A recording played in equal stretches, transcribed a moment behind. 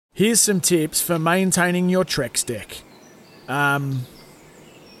Here's some tips for maintaining your Trex deck.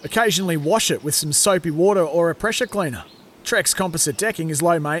 Occasionally wash it with some soapy water or a pressure cleaner. Trex composite decking is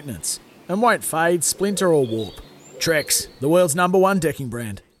low maintenance and won't fade, splinter or warp. Trex, the world's #1 decking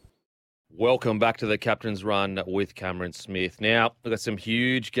brand. Welcome back to the Captain's Run with Cameron Smith. Now, we've got some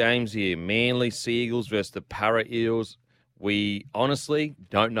huge games here. Manly Seagulls versus the Para Eels. We honestly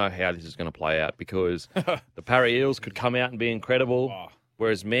don't know how this is going to play out because the Para Eels could come out and be incredible,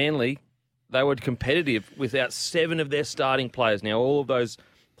 whereas Manly, they were competitive without 7 of their starting players. Now, all of those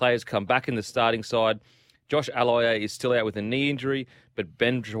players come back in the starting side. Josh Aloiai is still out with a knee injury, but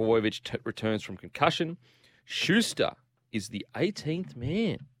Ben Trbojevic returns from concussion. Schuster is the 18th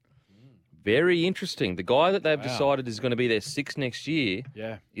man. Very interesting. The guy that they've decided is going to be their 6th next year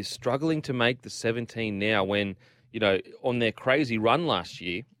is struggling to make the 17 now when, you know, on their crazy run last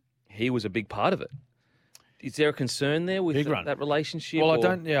year, he was a big part of it. Is there a concern there with that relationship? Well,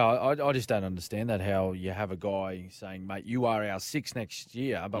 I just don't understand that, how you have a guy saying, mate, you are our 6 next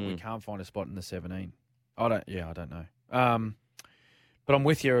year, but we can't find a spot in the 17. I don't know. But I'm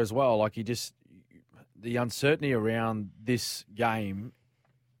with you as well. Like, the uncertainty around this game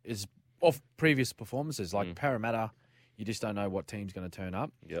is off previous performances. Like Parramatta, you just don't know what team's going to turn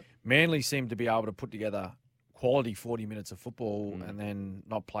up. Yep. Manly seemed to be able to put together quality 40 minutes of football and then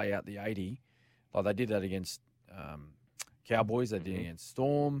not play out the 80. Like they did that against Cowboys, they did it against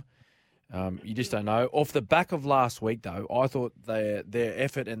Storm. You just don't know. Off the back of last week, though, I thought their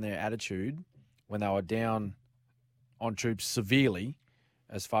effort and their attitude when they were down on troops severely,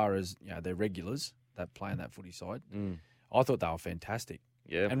 as far as their regulars that play in that footy side, I thought they were fantastic.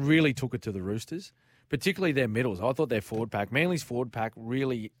 Yeah. And really took it to the Roosters, particularly their middles. I thought their forward pack, Manly's forward pack,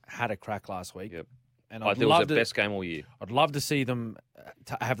 really had a crack last week. Yep. And I think it was the best game all year. I'd love to see them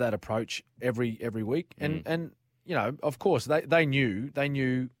to have that approach every week. And of course, they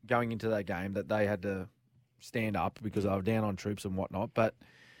knew going into that game that they had to stand up because they were down on troops and whatnot. But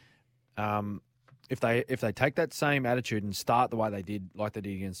if they take that same attitude and start the way they did, like they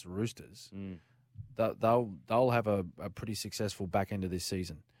did against the Roosters, they'll have a pretty successful back end of this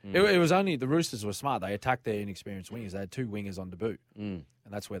season. It was only the Roosters were smart. They attacked their inexperienced wingers. They had 2 wingers on debut, and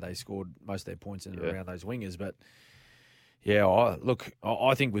that's where they scored most of their points in and around those wingers. But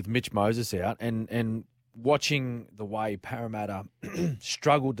I think with Mitch Moses out and watching the way Parramatta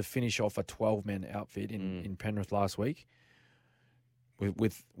struggled to finish off a 12-man outfit in Penrith last week,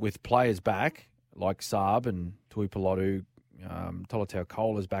 with players back like Saab and Tuipulotu, Tolotau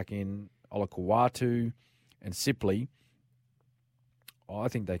Cole is back in, Olakau'atu and Sipley, I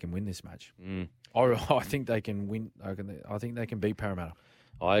think they can win this match. I think they can win. I think they can beat Parramatta.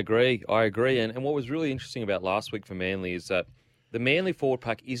 I agree. And what was really interesting about last week for Manly is that the Manly forward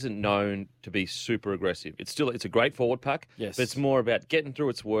pack isn't known to be super aggressive. It's a great forward pack, yes, but it's more about getting through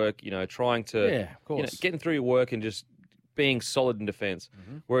its work, trying to getting through your work and just being solid in defence.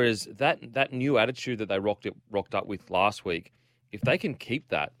 Whereas that new attitude that they rocked up with last week, if they can keep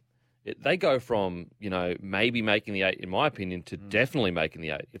that, they go from, maybe making the 8, in my opinion, to definitely making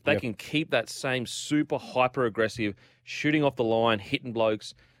the 8. If they can keep that same super hyper-aggressive, shooting off the line, hitting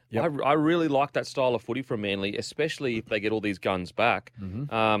blokes, I really like that style of footy from Manly, especially if they get all these guns back.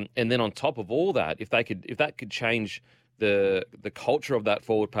 And then on top of all that, if that could change the culture of that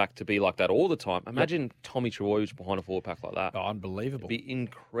forward pack to be like that all the time, imagine Tommy Trbojevic behind a forward pack like that. Oh, unbelievable. It'd be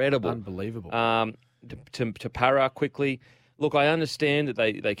incredible. Unbelievable. To Para quickly. Look, I understand that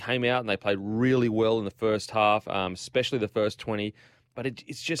they came out and they played really well in the first half, especially the first 20. But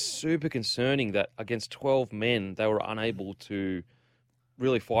it's just super concerning that against 12 men, they were unable to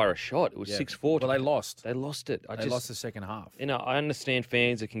really fire a shot. It was 6-4. Well, they lost. They lost it. They lost the second half. I understand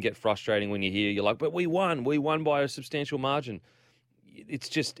fans, it can get frustrating when you're like, but we won. We won by a substantial margin.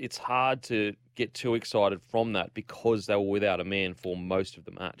 It's hard to get too excited from that because they were without a man for most of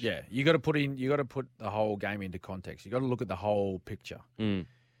the match. Yeah, you got to put the whole game into context. You got to look at the whole picture.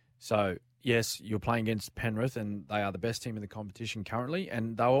 So yes, you're playing against Penrith, and they are the best team in the competition currently,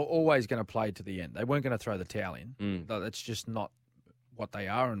 and they were always going to play to the end. They weren't going to throw the towel in. That's just not what they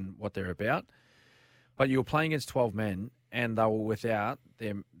are and what they're about. But you were playing against 12 men, and they were without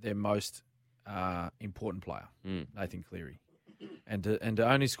their most important player, Nathan Cleary. And to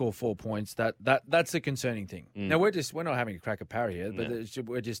only score 4 points, that's a concerning thing. Now we're not having a crack at Parry here, but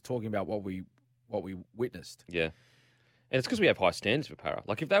we're just talking about what we witnessed. Yeah, and it's because we have high standards for Para.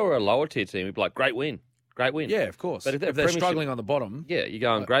 Like if they were a lower tier team, we'd be like, great win. Yeah, of course. But if they're struggling on the bottom, you're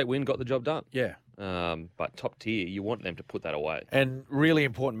going great win, got the job done. Yeah. But top tier, you want them to put that away. And really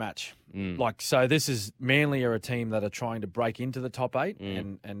important match. So this is Manly are a team that are trying to break into the top 8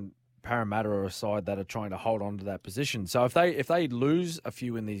 and Parramatta are a side that are trying to hold on to that position. So if they lose a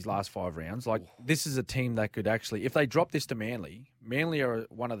few in these last 5 rounds, like this is a team that could actually, if they drop this to Manly are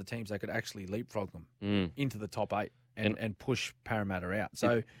one of the teams that could actually leapfrog them into the top 8 and push Parramatta out.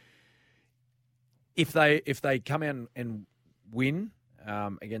 So if they come out and win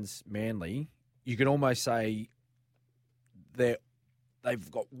against Manly, you could almost say they've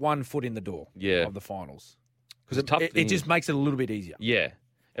got 1 foot in the door of the finals. Because it just makes it a little bit easier. Yeah.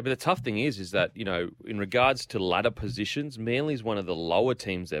 But the tough thing is that, in regards to ladder positions, Manly's one of the lower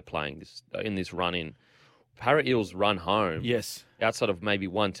teams they're playing in this run-in. Para Eels run home. Yes. Outside of maybe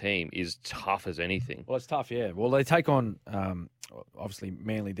one team is tough as anything. Well, it's tough, yeah. Well, they take on, obviously,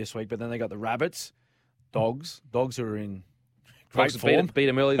 Manly this week, but then they got the Rabbits, Dogs who are in great form. Beat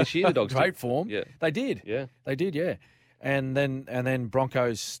them early this year, the Dogs. Great form. Yeah. They did. Yeah. They did, yeah. And then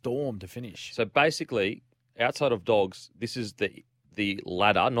Broncos Storm to finish. So basically, outside of Dogs, this is the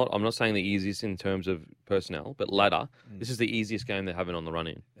ladder. I'm not saying the easiest in terms of personnel, but ladder. This is the easiest game they're having on the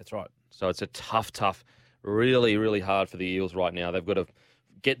run-in. That's right. So it's a tough, really, really hard for the Eels right now. They've got to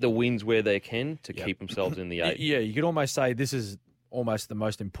get the wins where they can to keep themselves in the 8. Yeah, you could almost say this is almost the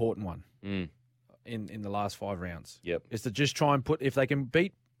most important one in the last 5 rounds. Yep. Is to just try and if they can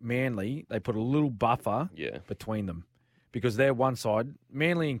beat Manly, they put a little buffer between them. Because they're one side.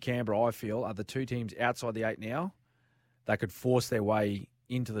 Manly and Canberra, I feel, are the 2 teams outside the 8 now that could force their way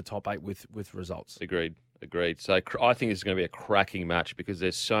into the top 8 with results. Agreed. So I think this is going to be a cracking match because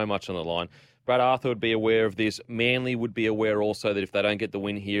there's so much on the line. Brad Arthur would be aware of this. Manly would be aware also that if they don't get the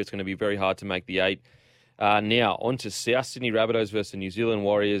win here, it's going to be very hard to make the 8. Now, on to South Sydney Rabbitohs versus the New Zealand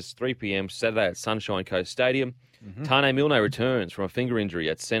Warriors, 3 p.m. Saturday at Sunshine Coast Stadium. Tane Milne returns from a finger injury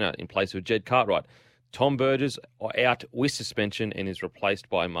at centre in place of Jed Cartwright. Tom Burgess out with suspension and is replaced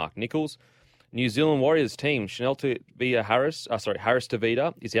by Mark Nichols. New Zealand Warriors team, Harris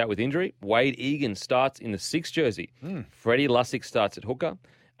Tavita is out with injury. Wade Egan starts in the 6th jersey. Freddie Lussick starts at hooker.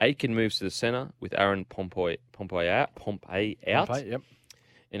 Aitken moves to the centre with Aaron Pompey out. Pompey, yep.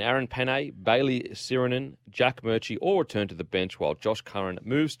 And Aaron Penne, Bailey Sirenen, Jack Murchie all return to the bench while Josh Curran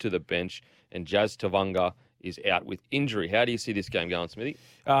moves to the bench and Jazz Tavanga is out with injury. How do you see this game going, Smithy?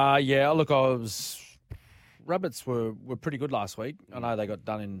 Rabbits were pretty good last week. I know they got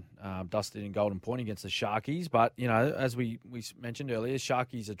dusted in Golden Point against the Sharkies, but, as we mentioned earlier,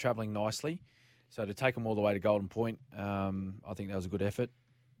 Sharkies are travelling nicely. So to take them all the way to Golden Point, I think that was a good effort.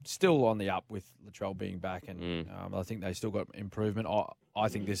 Still on the up with Latrell being back, and I think they still got improvement. I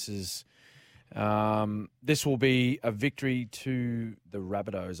think this will be a victory to the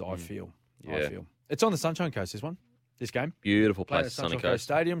Rabbitohs, I feel. It's on the Sunshine Coast, this game. Beautiful place, Sunny Coast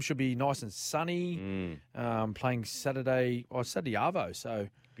Stadium. Should be nice and sunny. Playing Saturday Arvo, so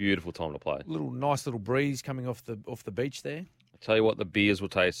beautiful time to play. Nice little breeze coming off the beach there. I tell you what, the beers will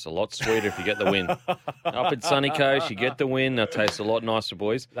taste a lot sweeter if you get the win. Up at Sunny Coast, you get the win. They'll taste a lot nicer,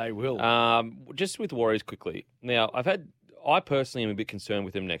 boys. They will. Just with Warriors quickly. Now, I personally am a bit concerned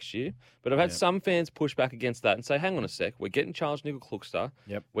with them next year, but I've had some fans push back against that and say, hang on a sec, we're getting Charles Nickel-Kluxter.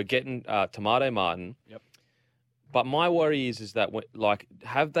 Yep. We're getting Tomato Martin. Yep. But my worry is that,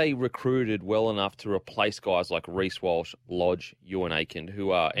 have they recruited well enough to replace guys like Reece Walsh, Lodge, Ewan Aitken,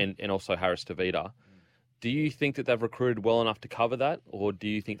 who are, and also Harris Tavita? Do you think that they've recruited well enough to cover that, or do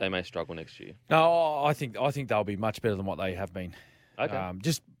you think they may struggle next year? No, I think they'll be much better than what they have been. Okay.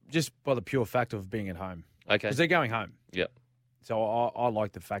 Just by the pure fact of being at home. Okay. Because they're going home. Yep. So I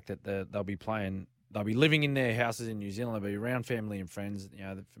like the fact that they'll be playing. They'll be living in their houses in New Zealand. They'll be around family and friends.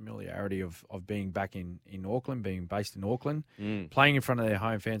 The familiarity of being back in Auckland, being based in Auckland, playing in front of their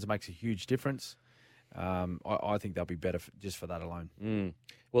home fans makes a huge difference. I think they'll be better just for that alone.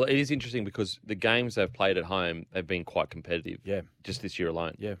 Well, it is interesting because the games they've played at home have been quite competitive. Yeah. Just this year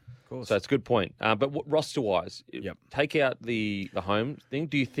alone. Yeah, of course. So it's a good point. But roster-wise, take out the home thing.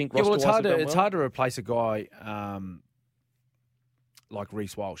 Do you think roster-wise it's hard to replace a guy like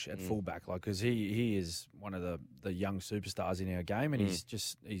Reece Walsh at fullback, because he is one of the young superstars in our game, and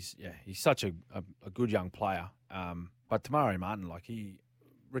he's such a good young player. But Tamari Martin, he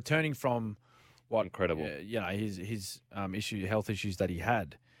returning from what incredible, his health issues that he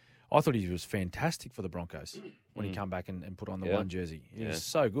had, I thought he was fantastic for the Broncos when he come back and put on the one jersey. He was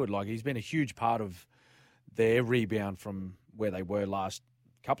so good. He's been a huge part of their rebound from where they were last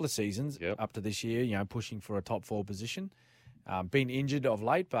couple of seasons up to this year. Pushing for a top 4 position. Been injured of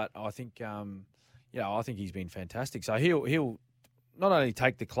late, but I think I think he's been fantastic. So he'll not only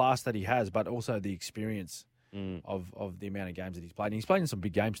take the class that he has, but also the experience of the amount of games that he's played. And he's played in some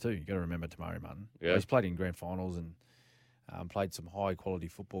big games too. You got to remember Tamari Martin. Yeah. He's played in grand finals and played some high-quality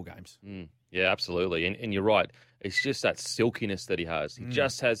football games. Yeah, absolutely. And you're right. It's just that silkiness that he has. He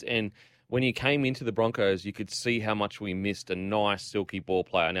just has, and when he came into the Broncos, you could see how much we missed a nice, silky ball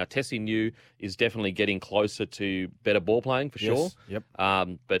player. Now, Tessie New is definitely getting closer to better ball playing for sure. Yep.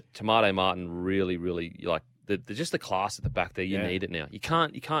 But Tomato Martin really, really, like, just the class at the back there, you need it now. You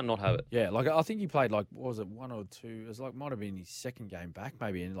can't not have it. Yeah, like I think he played like, what was it, 1 or 2? It was like, might have been his second game back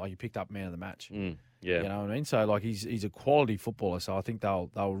maybe, and like he picked up man of the match. Yeah. You know what I mean? So like he's a quality footballer, so I think they'll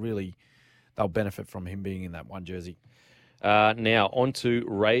benefit from him being in that one jersey. Now, on to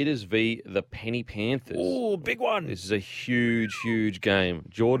Raiders v. the Penny Panthers. Oh, big one. This is a huge, huge game.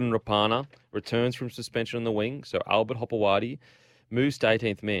 Jordan Rapana returns from suspension on the wing, so Albert Hopewadi moves to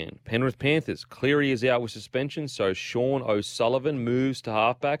 18th man. Penrith Panthers, Cleary is out with suspension, so Sean O'Sullivan moves to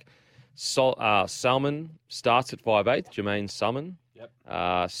halfback. Salmon starts at 5'8", Jermaine Salmon.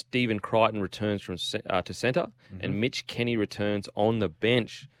 Yep. Stephen Crichton returns to centre, and Mitch Kenny returns on the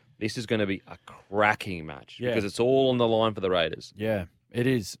bench. This is going to be a cracking match because it's all on the line for the Raiders. Yeah, it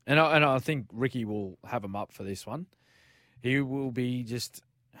is. And I think Ricky will have him up for this one. He will be just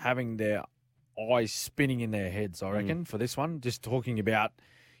having their eyes spinning in their heads, I reckon, for this one. Just talking about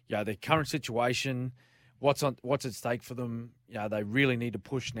their current situation, what's at stake for them. They really need to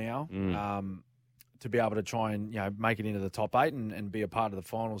push now to be able to try and make it into the top 8 and be a part of the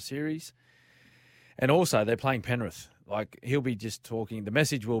final series. And also, they're playing Penrith. Like, he'll be just talking. The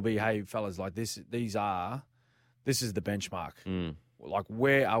message will be, hey, fellas, like this is the benchmark. Like,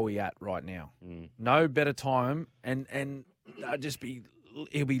 where are we at right now? No better time. And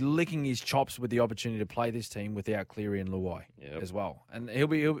he'll be licking his chops with the opportunity to play this team without Cleary and Luai as well. And he'll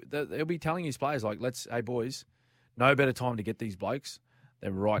be telling his players, like, hey, boys, no better time to get these blokes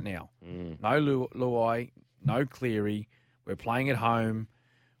than right now. No Luai, no Cleary. We're playing at home.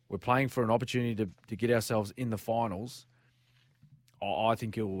 We're playing for an opportunity to get ourselves in the finals. I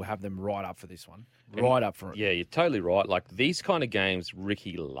think he'll have them right up for this one. Right up for it. Yeah, you're totally right. Like, these kind of games,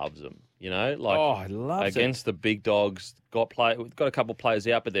 Ricky loves them. He loves against the big dogs. Got a couple of players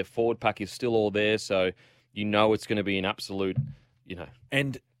out, but their forward pack is still all there. So it's going to be an absolute,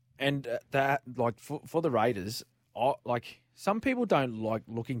 And that, like, for the Raiders, some people don't like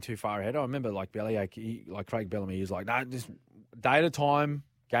looking too far ahead. I remember, like, Bellyache, Craig Bellamy, he was like, no, just day at a time.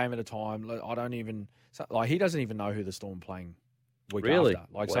 Game at a time. He doesn't even know who the Storm playing week after.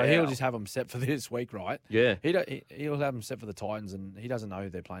 So he'll just have them set for this week, right? Yeah. He'll have them set for the Titans, and he doesn't know who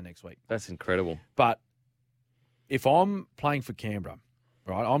they're playing next week. That's incredible. But if I'm playing for Canberra,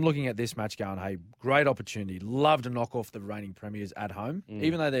 right, I'm looking at this match going, hey, great opportunity. Love to knock off the reigning premiers at home,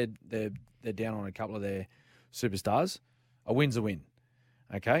 even though they're down on a couple of their superstars. A win's a win.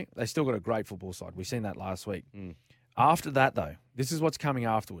 Okay, they still got a great football side. We've seen that last week. After that, though, this is what's coming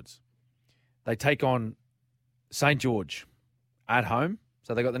afterwards. They take on St. George at home.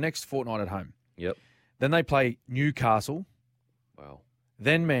 So they got the next fortnight at home. Yep. Then they play Newcastle. Wow.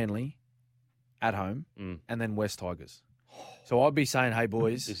 Then Manly at home. And then West Tigers. So I'd be saying, hey,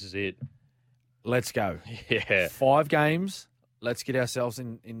 boys. This is it. Let's go. Yeah. 5 games. Let's get ourselves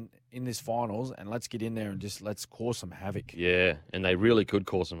in this finals, and let's get in there and just let's cause some havoc. Yeah, and they really could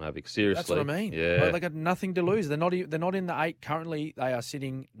cause some havoc. Seriously, that's what I mean. Yeah, they got nothing to lose. They're not in the 8 currently. They are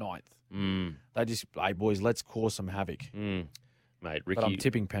sitting 9th. They just, hey boys, let's cause some havoc. Mate, Ricky. But I'm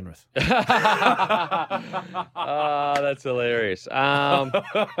tipping Penrith. That's hilarious. Yeah,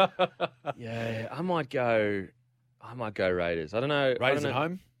 I might go Raiders. I don't know. Raiders at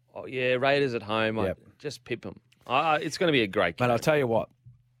home. Oh, yeah, Raiders at home. Yep. Just pip them. It's going to be a great game. But I'll tell you what,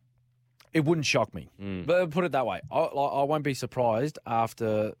 it wouldn't shock me. But put it that way, I won't be surprised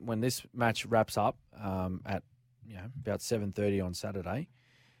after when this match wraps up at about 7:30 on Saturday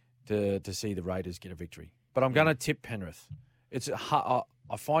to see the Raiders get a victory. But I'm going to tip Penrith. I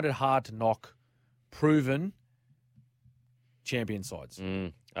find it hard to knock proven champion sides.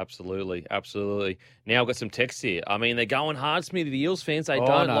 Absolutely. Now I've got some texts here. I mean, they're going hard, Smithy. The Eels fans, they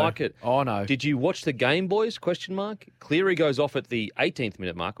don't like it. Oh, no. Did you watch the game, boys? ? Cleary goes off at the 18th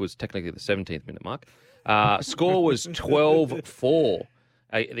minute mark. It was technically the 17th minute mark. Score was 12-4,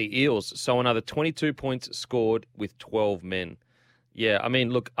 the Eels. So another 22 points scored with 12 men. Yeah, I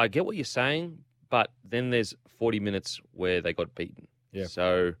mean, look, I get what you're saying, but then there's 40 minutes where they got beaten. Yeah.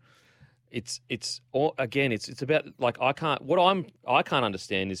 So it's about, like, I can't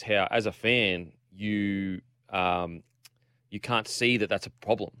understand is how, as a fan, you can't see that that's a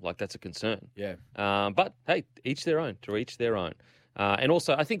problem, like that's a concern. Yeah. But hey, to each their own. And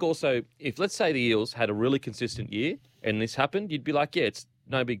also, I think if let's say the Eels had a really consistent year and this happened, you'd be like, yeah,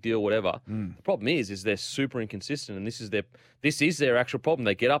 no big deal, whatever. The problem is they're super inconsistent, and this is their actual problem.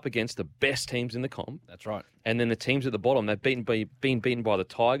 They get up against the best teams in the comp. That's right. And then the teams at the bottom, they've been beaten by the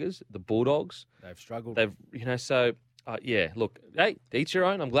Tigers, the Bulldogs. They've struggled. Look, hey, each your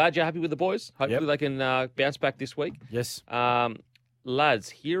own. I'm glad you're happy with the boys. Hopefully they can bounce back this week. Yes. Lads,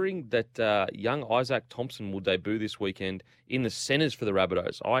 hearing that young Isaac Thompson will debut this weekend in the centres for the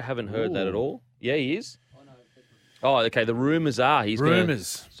Rabbitohs. I haven't heard that at all. Yeah, he is? Oh, okay. The rumours are he's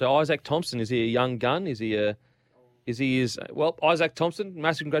So Isaac Thompson, is he a young gun? Isaac Thompson,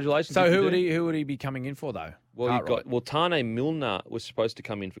 massive congratulations. So who would he be coming in for though? Well, Tane Milner was supposed to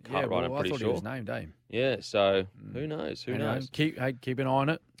come in for Cartwright. I'm pretty sure. He was named, Yeah. So who knows? Who knows? Keep an eye on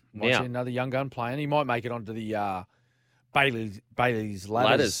it. Watching another young gun playing. He might make it onto the Bailey's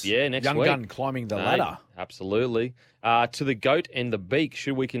ladders. Yeah, next young week. Gun climbing the ladder. Absolutely. To the goat and the beak,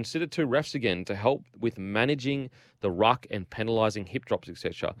 should we consider 2 refs again to help with managing the ruck and penalising hip drops,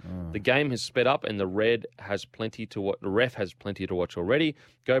 etc.? The game has sped up, and the ref has plenty to watch already.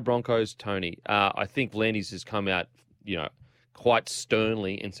 Go Broncos, Tony. I think Landis has come out, quite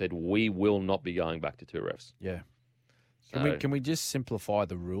sternly and said we will not be going back to 2 refs. Yeah. Can we just simplify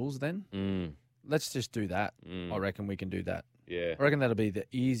the rules then? Let's just do that. I reckon we can do that. Yeah. I reckon that'll be the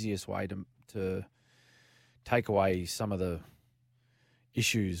easiest way to take away some of the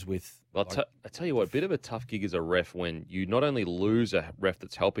issues with... Well, I tell you what, a bit of a tough gig as a ref when you not only lose a ref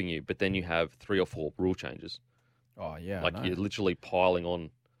that's helping you, but then you have 3 or 4 rule changes. Oh, yeah. Like you're literally piling on.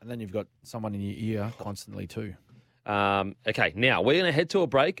 And then you've got someone in your ear constantly too. Okay, now we're going to head to a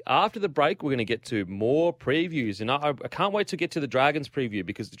break. After the break, we're going to get to more previews. And I can't wait to get to the Dragons preview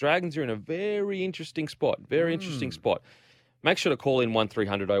because the Dragons are in a very interesting spot. Interesting spot. Make sure to call in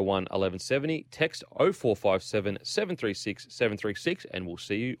 1300 01 1170, text 0457 736 736, and we'll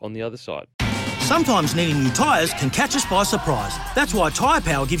see you on the other side. Sometimes needing new tyres can catch us by surprise. That's why Tyre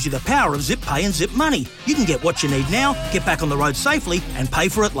Power gives you the power of Zip Pay and Zip Money. You can get what you need now, get back on the road safely, and pay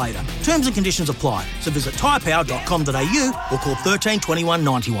for it later. Terms and conditions apply. So visit tyrepower.com.au or call 13 21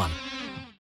 91.